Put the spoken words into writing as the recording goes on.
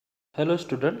Hello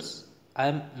students, I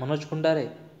am Manoj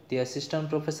Kundare, the Assistant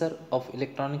Professor of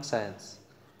Electronic Science.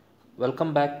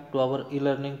 Welcome back to our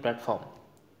e-learning platform.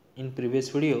 In previous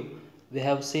video, we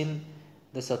have seen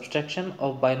the subtraction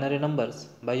of binary numbers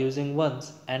by using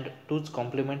ones and twos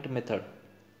complement method.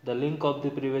 The link of the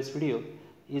previous video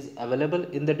is available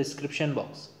in the description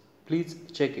box. Please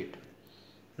check it.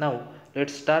 Now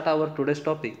let's start our today's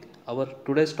topic. Our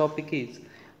today's topic is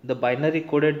the binary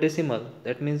coded decimal,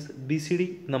 that means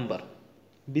BCD number.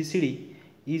 BCD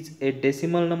is a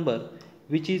decimal number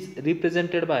which is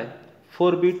represented by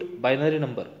 4-bit binary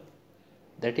number.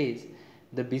 That is,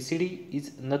 the BCD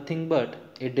is nothing but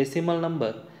a decimal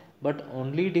number, but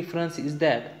only difference is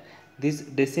that this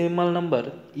decimal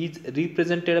number is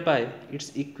represented by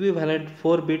its equivalent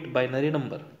 4-bit binary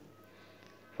number.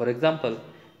 For example,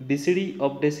 BCD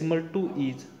of decimal 2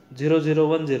 is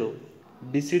 0010,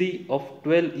 BCD of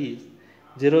 12 is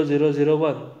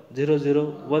 0001,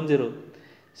 0010.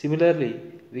 Similarly,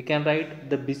 we can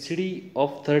write the BCD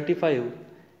of 35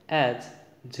 as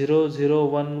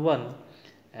 0011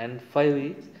 and 5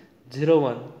 is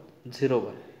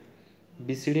 0101.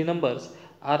 BCD numbers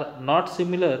are not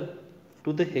similar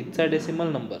to the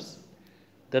hexadecimal numbers.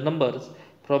 The numbers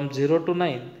from 0 to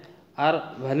 9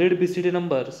 are valid BCD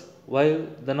numbers, while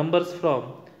the numbers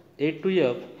from A to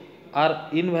F are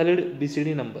invalid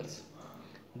BCD numbers.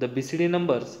 The BCD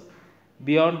numbers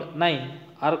beyond 9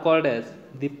 are called as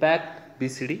the packed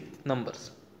BCD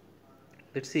numbers.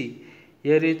 Let's see,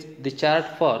 here is the chart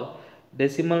for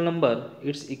decimal number,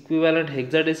 its equivalent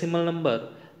hexadecimal number,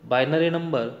 binary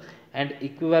number and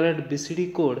equivalent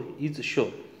BCD code is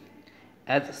shown.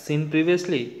 As seen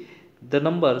previously, the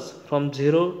numbers from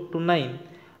 0 to 9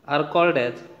 are called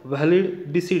as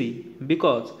valid BCD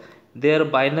because their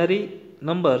binary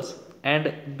numbers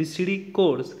and BCD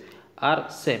codes are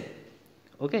same.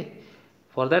 Okay,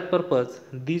 for that purpose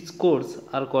these codes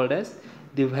are called as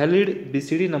the valid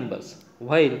BCD numbers,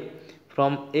 while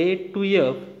from A to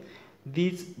F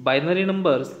these binary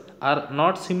numbers are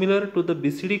not similar to the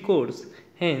BCD codes,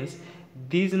 hence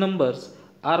these numbers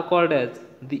are called as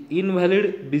the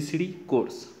invalid BCD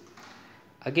codes.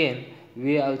 Again,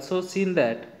 we also seen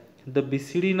that the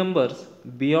BCD numbers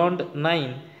beyond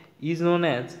 9 is known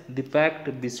as the packed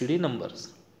BCD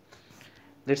numbers.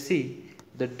 Let's see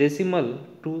the decimal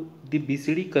to the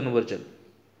BCD conversion.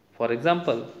 For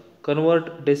example,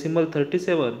 convert decimal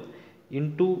 37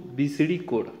 into BCD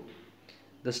code.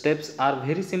 The steps are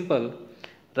very simple.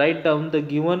 Write down the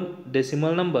given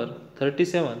decimal number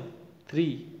 37,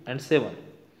 3 and 7.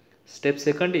 Step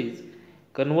second is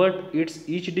convert its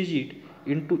each digit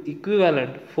into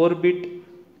equivalent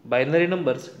 4-bit binary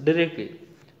numbers directly.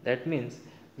 That means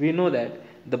we know that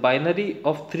the binary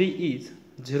of 3 is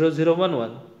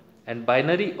 0011 and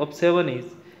binary of 7 is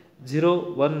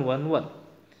 0111.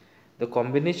 The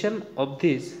combination of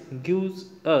this gives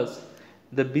us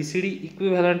the BCD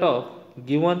equivalent of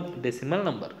given decimal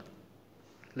number.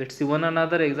 Let's see one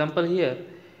another example here.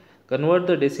 Convert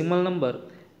the decimal number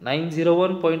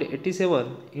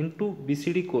 901.87 into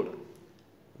BCD code.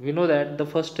 We know that the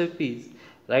first step is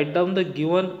write down the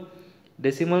given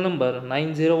decimal number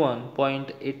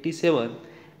 901.87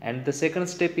 and the second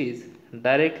step is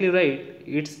directly write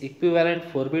its equivalent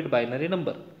 4-bit binary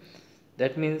number.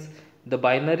 That means the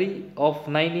binary of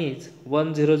 9 is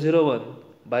 1001,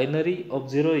 binary of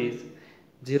 0 is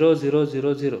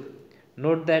 0000.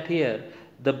 Note that here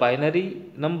the binary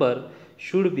number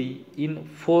should be in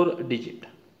 4 digit.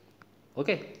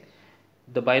 Okay.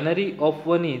 The binary of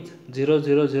 1 is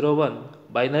 0001,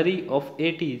 binary of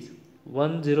 8 is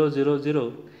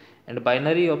 1000 and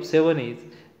binary of 7 is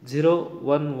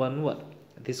 0111.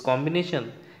 This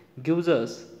combination gives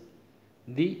us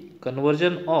the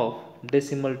conversion of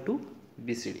decimal to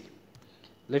BCD.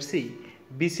 Let's see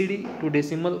BCD to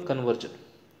decimal conversion.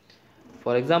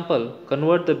 For example,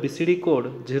 convert the BCD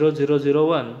code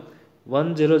 0001,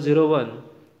 1001,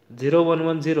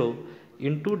 0110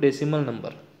 into decimal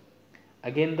number.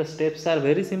 Again, the steps are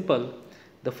very simple.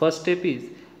 The first step is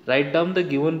write down the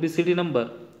given BCD number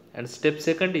and step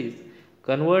second is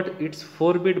convert its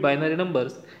 4-bit binary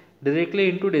numbers directly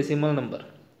into decimal number.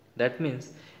 That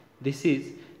means this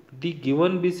is the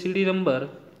given BCD number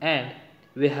and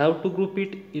we have to group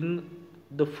it in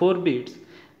the 4 bits,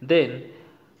 then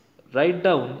write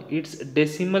down its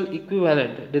decimal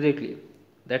equivalent directly.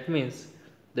 That means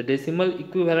the decimal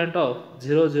equivalent of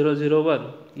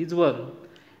 0001 is 1,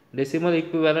 decimal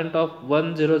equivalent of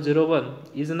 1001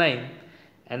 is 9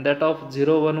 and that of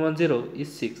 0110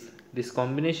 is 6. This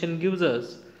combination gives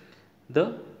us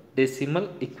the decimal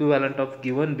equivalent of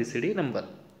given BCD number.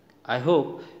 I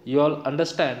hope you all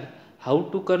understand how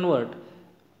to convert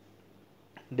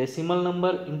decimal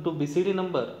number into BCD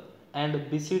number, and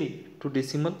BCD to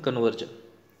decimal conversion.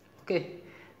 Okay,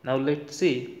 now let's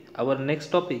see our next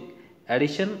topic,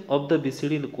 addition of the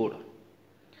BCD code.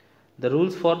 The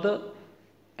rules for the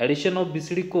addition of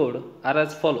BCD code are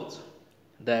as follows.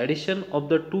 The addition of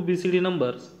the two BCD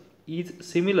numbers is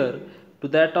similar to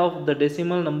that of the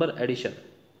decimal number addition,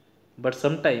 but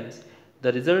sometimes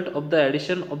the result of the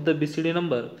addition of the BCD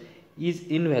number is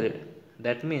invalid.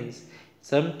 That means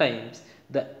sometimes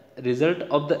the result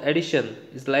of the addition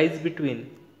lies between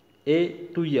A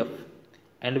to F,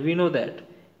 and we know that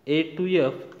A to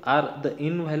F are the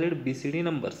invalid BCD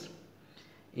numbers.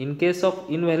 In case of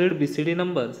invalid BCD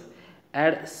numbers,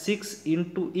 add 6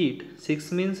 into it,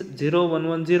 6 means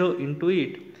 0110 into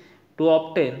it, to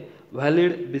obtain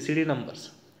valid BCD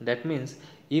numbers. That means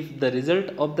if the result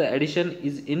of the addition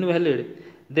is invalid,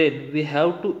 then we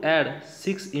have to add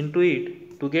 6 into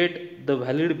it to get the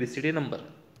valid BCD number.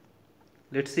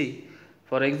 Let's see.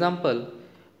 For example,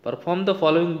 perform the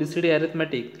following BCD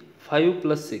arithmetic: 5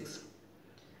 plus 6.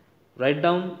 Write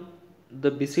down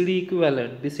the BCD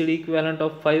equivalent. BCD equivalent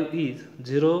of 5 is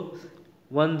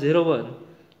 0101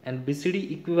 and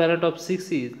BCD equivalent of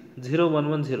 6 is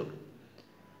 0110.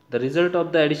 The result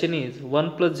of the addition is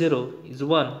 1 plus 0 is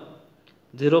 1,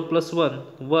 0 plus 1,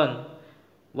 1,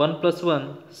 1 plus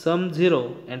 1, sum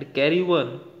 0 and carry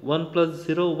 1, 1 plus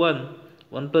 0, 1,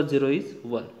 1 plus 0 is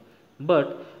 1.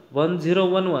 But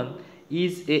 1011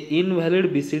 is a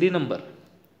invalid BCD number.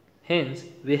 Hence,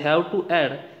 we have to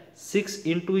add 6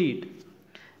 into it.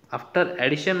 After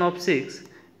addition of 6,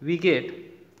 we get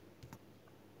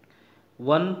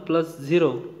 1 plus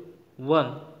 0,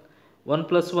 1, 1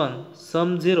 plus 1,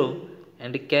 sum 0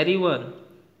 and carry 1,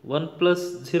 1 plus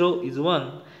 0 is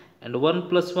 1 and 1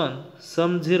 plus 1,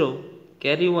 sum 0,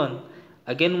 carry 1,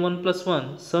 again 1 plus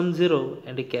 1, sum 0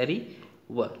 and carry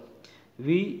 1.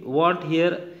 We want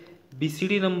here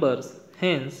BCD numbers,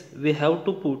 hence we have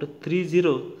to put 3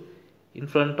 zeros in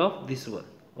front of this one.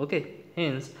 Okay,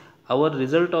 hence our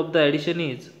result of the addition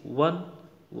is 1,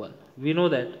 1. We know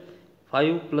that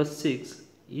 5 plus 6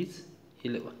 is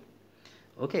 11.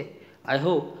 Okay, I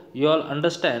hope you all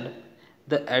understand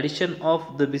the addition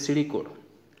of the BCD code.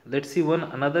 Let's see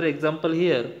another example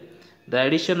here, the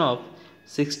addition of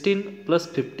 16 plus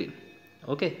 15.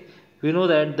 Okay, we know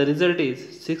that the result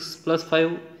is 6 plus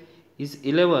 5 is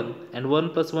 11 and 1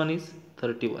 plus 1 is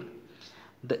 31.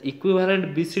 The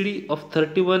equivalent BCD of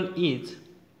 31 is,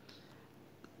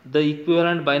 the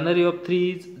equivalent binary of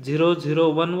 3 is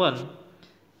 0011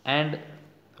 and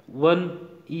 1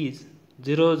 is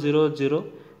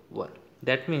 0001.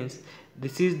 That means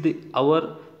this is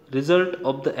our result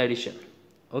of the addition.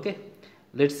 Okay,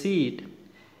 let's see it.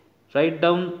 Write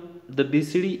down the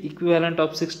BCD equivalent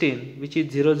of 16, which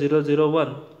is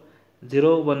 0001,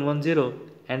 0110,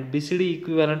 and BCD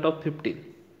equivalent of 15,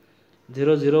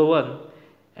 001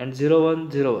 and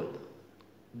 0101.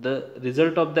 The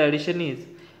result of the addition is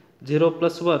 0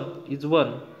 plus 1 is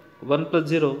 1, 1 plus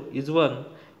 0 is 1,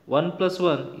 1 plus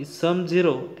 1 is sum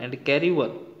 0 and carry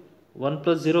 1, 1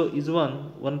 plus 0 is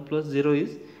 1, 1 plus 0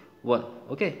 is 1.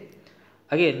 Okay,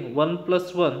 again 1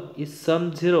 plus 1 is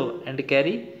sum 0 and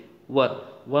carry 1,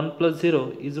 1 plus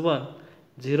 0 is 1,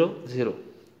 0, 0.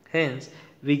 Hence,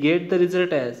 we get the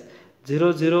result as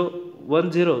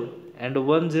 0010 and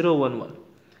 1011.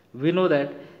 We know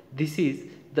that this is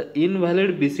the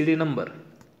invalid BCD number.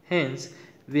 Hence,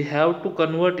 we have to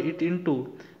convert it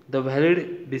into the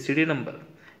valid BCD number.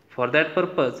 For that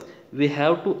purpose, we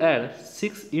have to add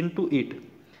 6 into it.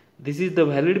 This is the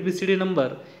valid BCD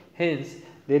number. Hence,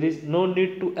 there is no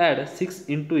need to add 6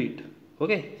 into it.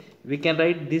 Okay, we can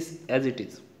write this as it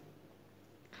is.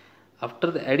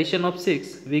 After the addition of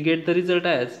 6, we get the result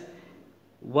as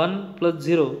 1 plus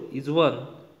 0 is 1,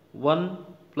 1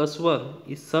 plus 1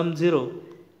 is sum 0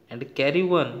 and carry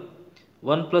 1,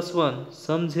 1 plus 1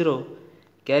 sum 0,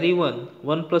 carry 1,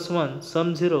 1 plus 1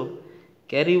 sum 0,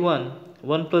 carry 1,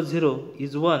 1 plus 0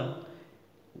 is 1,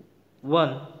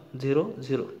 1, 0,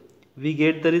 0. We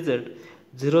get the result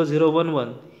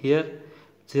 0011 here,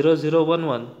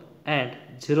 0011 and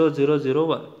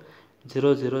 0001,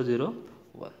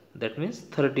 0001. That means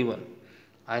 31.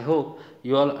 I hope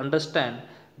you all understand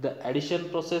the addition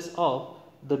process of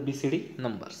the BCD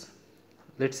numbers.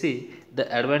 Let's see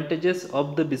the advantages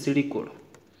of the BCD code.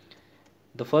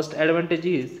 The first advantage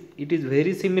is it is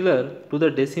very similar to the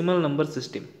decimal number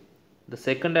system. The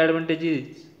second advantage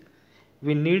is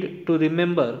we need to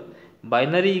remember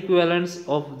binary equivalents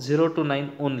of 0 to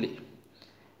 9 only.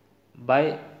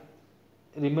 By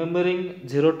remembering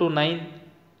 0 to 9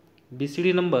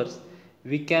 BCD numbers,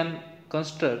 we can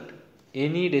construct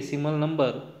any decimal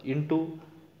number into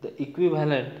the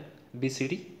equivalent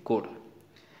BCD code.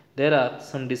 There are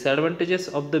some disadvantages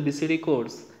of the BCD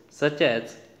codes, such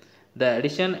as the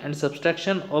addition and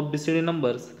subtraction of BCD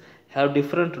numbers have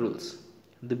different rules.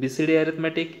 The BCD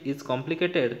arithmetic is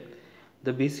complicated.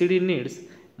 The BCD needs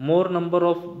more number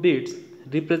of bits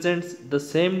represents the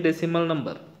same decimal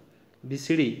number.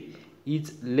 BCD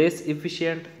is less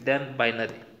efficient than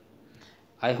binary.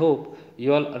 I hope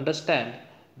you all understand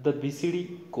the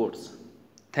BCD codes.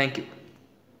 Thank you.